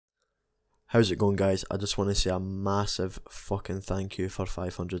How's it going, guys? I just want to say a massive fucking thank you for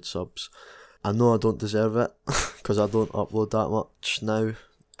 500 subs. I know I don't deserve it because I don't upload that much now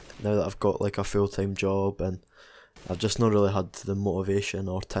that I've got like a full-time job, and I've just not really had the motivation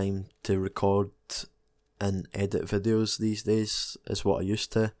or time to record and edit videos these days as what I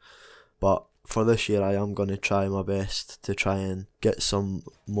used to. But for this year I am going to try my best to try and get some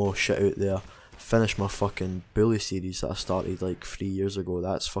more shit out there. Finish my fucking bully series that I started like 3 years ago.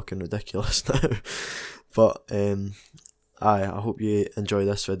 That's fucking ridiculous now. But I hope you enjoy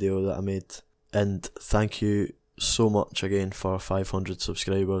this video that I made, and thank you so much again for 500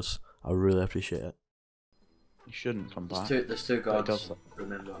 subscribers. I really appreciate it. You shouldn't come back. There's two guards,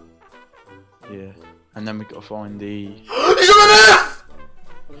 remember. Yeah. And then we gotta find the... He's on the roof!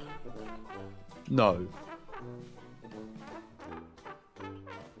 No.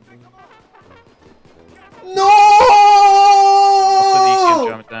 No! I'll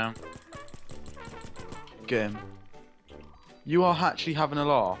jump down. Get him. You are actually having a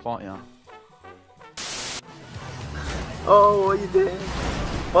laugh, aren't you? Oh, what are you doing?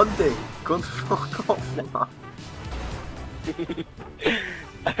 Bundy, go and fuck off, man.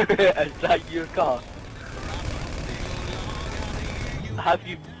 Is that your car? Have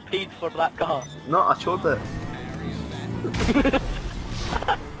you paid for that car? No, I showed it.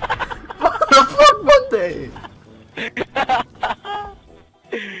 What the fuck, Bundy?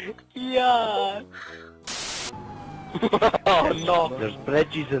 Yeah. Oh no. There's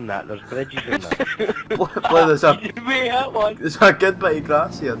bridges in that, there's bridges in that. Boy, there's a one. good bit of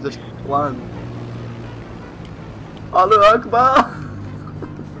grass here, just land. Allahu Akbar!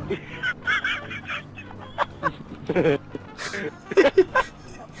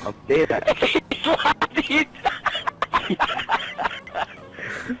 I'm dead.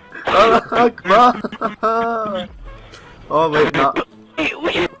 Allahu Akbar! Oh wait, no.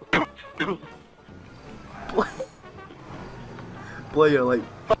 Boy, you're like...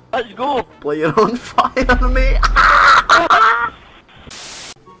 Let's go! Boy, you're on fire, mate!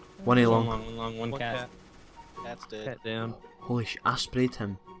 One A long. One cat. Cat's dead. Cat down. Holy sh! I sprayed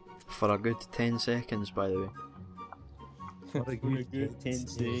him for a good 10 seconds, by the way. What a good 10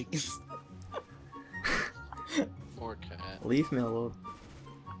 seconds. Poor cat. Leave me alone.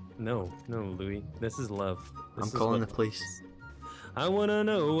 No, Louis. This is love. This I'm is calling what the police. I wanna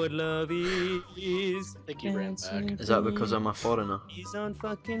know what love is. I think he ran back. Is that because I'm a foreigner? He's on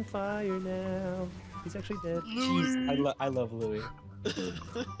fucking fire now. He's actually dead. Jeez, I love Louis.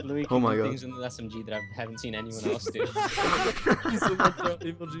 Louis Oh can my do God. things in the SMG that I haven't seen anyone else do. He's so much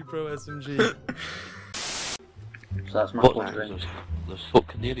MLG Pro SMG. So that's my What phone ring. there's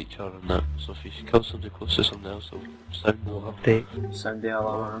folk near each other and that, so if you kill somebody close to somebody else, it'll sound more update. Sound the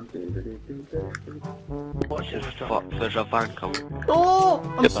alarm. Watch this fuck, there's a van coming. Oh!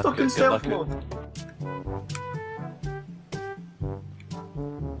 I'm Get back stuck in, in get stealth back in. mode.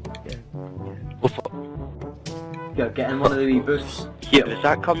 Oh fuck. Yeah, get in one of the wee booths. Yeah, is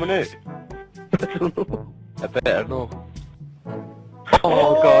that coming out? I don't know. I better know.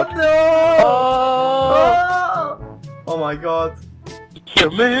 Oh god. No! Oh my god. Here,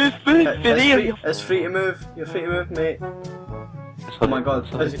 move, It's free to move. You're free to move, mate. Oh my god.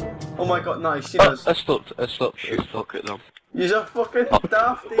 Oh my god, no, he's seen us. I stopped at them. You're a fucking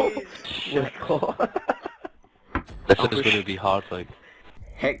dafties. This is gonna be hard, like.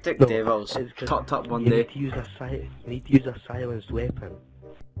 Hectic No, devils. it's 'cause Tut tut one You day. need to use a silenced weapon.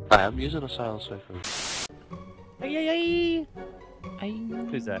 I am using a silenced weapon.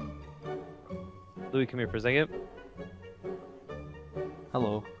 Who's that? Louis, come here for a second.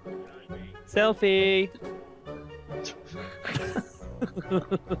 Hello. Selfie!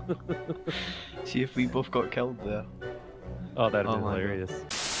 See if we both got killed there. Oh, that'd Oh be my God.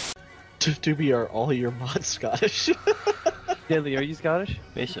 hilarious. To be all your mods Scottish? Daly, are you Scottish?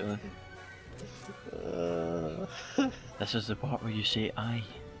 Basically. This is the part where you say I.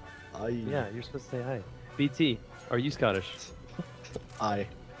 Yeah, you're supposed to say hi. BT, are you Scottish? I.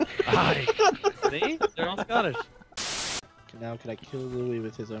 Hi! See? They're all Scottish. Now can I kill Louis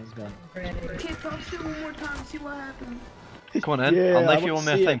with his own gun? Kick off shit one more time, see what happens. Come on in. Yeah, I'll knife I you wanna one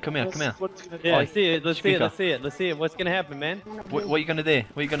more see time. it. Come here, come here. What's gonna Yeah, Oi, let's see it, let's see it, speaker. let's see it, let's see it. What's gonna happen, man? What are you gonna do?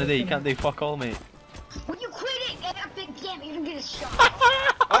 What are you gonna do? You can't do fuck all, mate. When you quit it, and I think, damn, you're gonna get a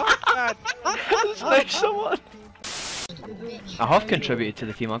shot. Sniped someone! I have contributed to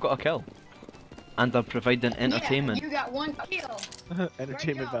the team. I got a kill. And I'm providing entertainment. Yeah, you got one kill.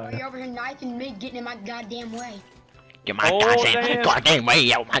 Entertainment Right now, value. you're over here knifing me, getting in my goddamn way. Get my Oh, goddamn damn. goddamn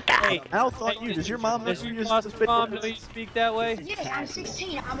way out my god. Hey, Al thought you. Does your mom does know you your used to spit mom with know you speak that way? Yeah, I'm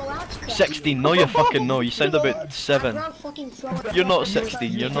 16. I'm allowed to crack. 16, no you fucking no, you sound about 7. I'm fucking throwing You're not up.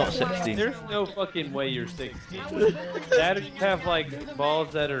 16, you're not 16. There's no fucking way you're 16. That or you have like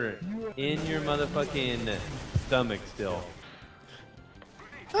balls that are in your motherfucking stomach still.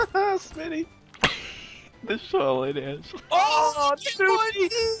 Smitty. This is so hilarious. Oh, dude!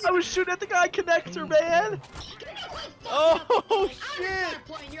 I was shooting at the guy connector, man. Oh Shit!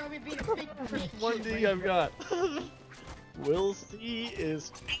 One D I've got. Will C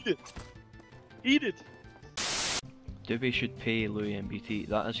is eat it. Eat it. Doobie should pay Louis MBT,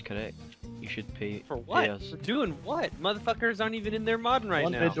 that is correct. You should pay. For what? Yes. For doing what? Motherfuckers aren't even in their modding right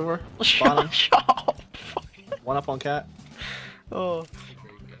One now. mid door. Shut up! One up on cat. Oh.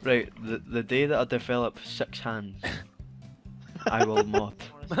 Right, the day that I develop 6 hands, I will mod.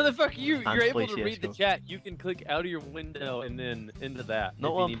 Motherfucker, you're able to play read the CS:GO. chat. You can click out of your window and then into that. Not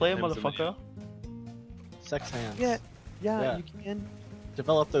if while you I'm need playing, to time somebody motherfucker. Sex hands. Yeah, Yeah. you can.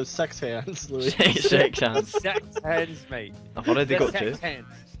 Develop those sex hands, Louis. 6 hands. Sex hands, mate. I've already The got sex 2. hands.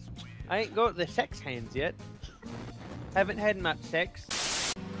 I ain't got the sex hands yet. Haven't had much sex.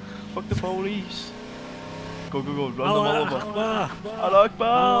 Fuck the police. Go, go, go, run them all over. Allah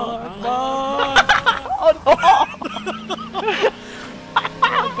Akbar!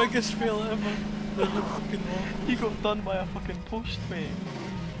 Biggest fail ever. You got done by a fucking post, mate.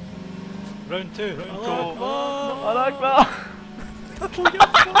 Round 2. Go. Allah Akbar!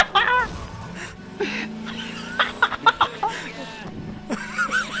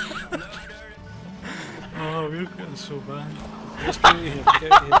 Oh, we're getting so bad. Let's get out of here.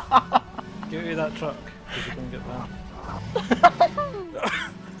 Get out of here. Get out of that truck. Because you're going to get banned.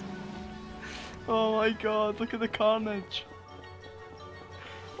 Oh my god, look at the carnage.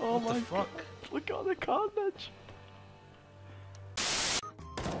 Oh What my the fuck? Look at the carnage.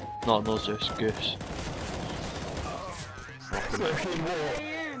 No, no, Zeus, Goose.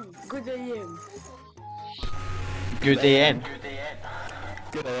 Good AM. Good AM.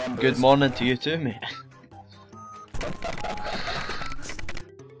 Good morning to you too, mate.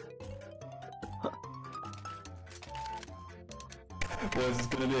 Boys, it's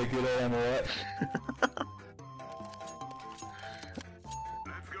gonna be a good AM, alright?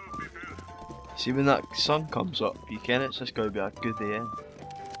 See when that sun comes up, you can it's just gonna be a good AM.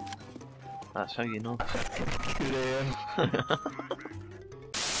 That's how you know. Good AM.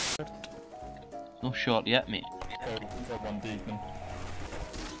 No shot yet, mate. Oh, he's had one deep, man.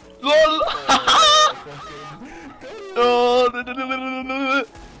 LOL! Oh, no, no, no, no, no, no, no.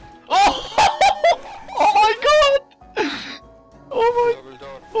 Oh! Oh my god!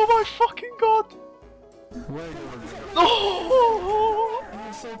 Oh my fucking god! Oh!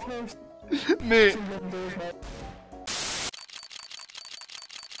 So close. Mate.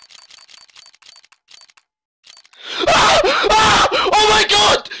 Ah! Ah! Oh my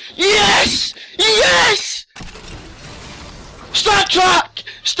god! Yes! Yes! Stat track!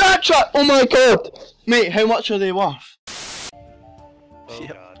 Stat track! Oh my god! Mate, how much are they worth? Oh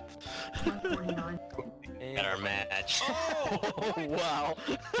god. Better match. Oh, wow.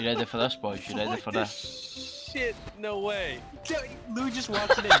 You ready for this, boys? You ready for this? Shit, no way. Louis just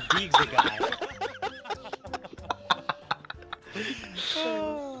walks in and digs the guy.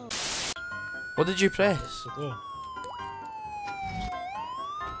 What did you press?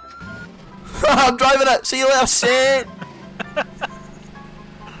 I'm driving it! See you later, Saint!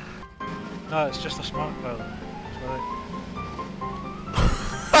 No, it's just a smart pilot.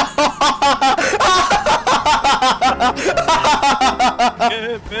 Get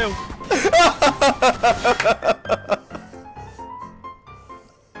it, Bill.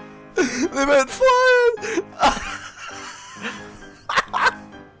 They went flying!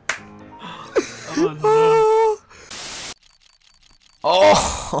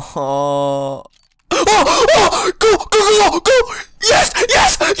 Oh, oh, oh, go, go, go, go! Yes,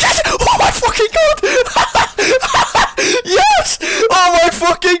 yes, yes! Oh my fucking god! Yes! Oh my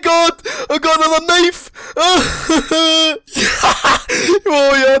fucking god! I got another knife!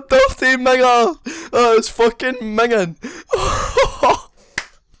 Oh yeah, dirty minger! That is fucking minging!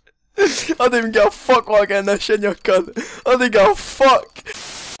 I didn't even give a fuck while getting this in your cunt! I didn't give a fuck!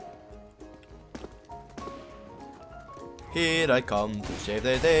 Here I come to save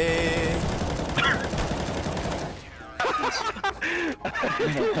the day.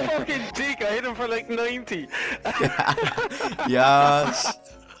 Fucking dick, I hit him for like 90. Yes.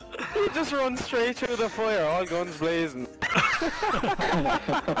 He just runs straight through the fire, all guns blazing.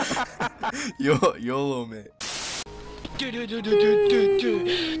 YOLO, mate.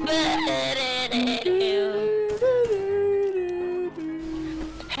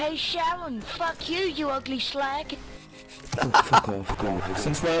 Sharon. Fuck you, you ugly slag. Fuck off, go.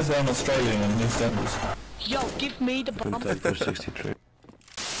 Since where's I'm Australian and EastEnders? Yo, give me the bomb. Detector 63.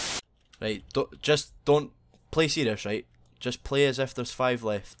 Right, just don't play serious, right? Just play as if there's 5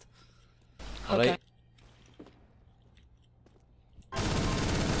 left. Alright?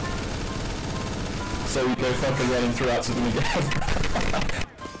 So we go fucking running throughout to them again.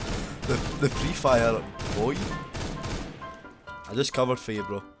 The free fire boy. I just covered for you,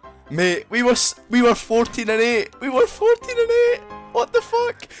 bro. Mate, we were 14 and 8. We were 14 and 8. What the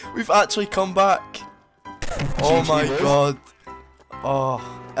fuck? We've actually come back. Oh my god. Oh,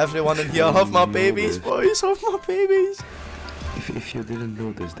 everyone in here, have my babies, boys. Have my babies. If you didn't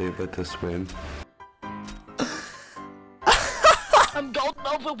know this, they better swim. I'm golden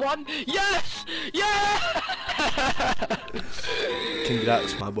over 1. Yes! Yeah!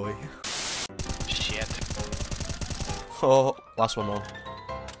 Congrats, my boy. Shit. Oh, last one on.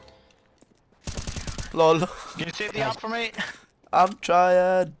 Lol. Can you save the app for me? I'm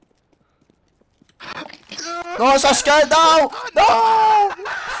trying. No, it's a skate now! No!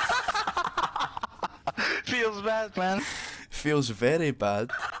 Feels bad, man. Feels very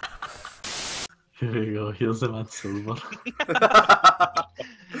bad. Here we go, here's the man silver.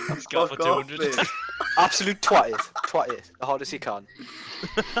 Let's go for 200. Absolute twat it. Twat it. The hardest you can.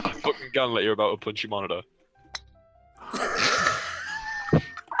 Fucking gun let you're about to punch your monitor.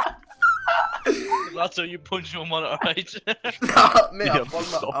 That's how you punch your monitor, right? Mate,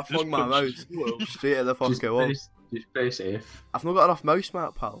 I flung my mouse straight at the fucking wall. Just press F. I've not got enough mouse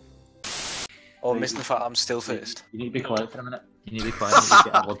mat, pal. Oh, Mr. Fat, I'm still first. You need to be quiet for a minute. You need to be quiet and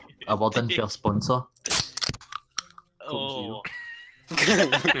get a word in for your sponsor. Oh. That's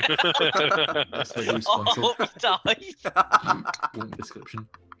the new sponsor. Oh, died. Link description.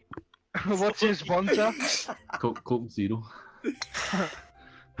 What's your sponsor? Coke Zero.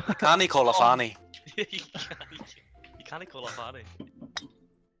 Can he call a fanny? You can't call a fanny.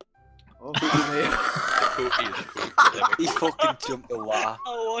 Oh, He fucking jumped away.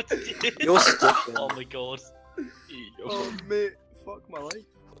 Oh, what did you do? You're stuck. Oh my god. oh mate, fuck my life.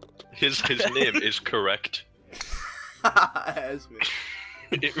 His name is correct. It is, mate.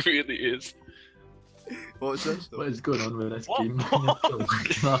 It really is. What's this? What is going on with this What? game?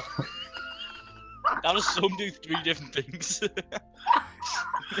 That was some do 3 different things.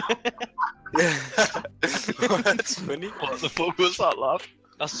 That's funny. What the fuck was that laugh?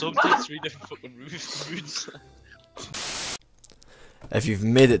 That's some do 3 different fucking moods. If you've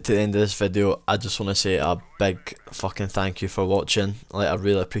made it to the end of this video, I just want to say a big fucking thank you for watching. Like, I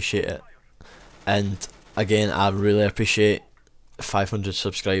really appreciate it. And again, I really appreciate 500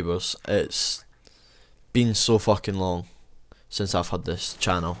 subscribers. It's been so fucking long since I've had this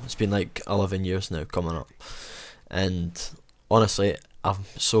channel. It's been like 11 years now coming up. And honestly, I'm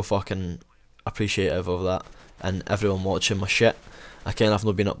so fucking appreciative of that. And everyone watching my shit. Again, I've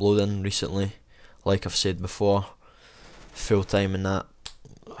not been uploading recently, like I've said before, full time and that.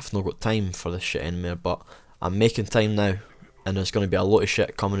 I've not got time for this shit anymore, but I'm making time now, and there's going to be a lot of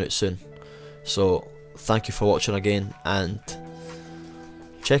shit coming out soon. So thank you for watching again, and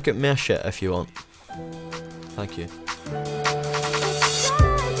check out my shit if you want. Thank you.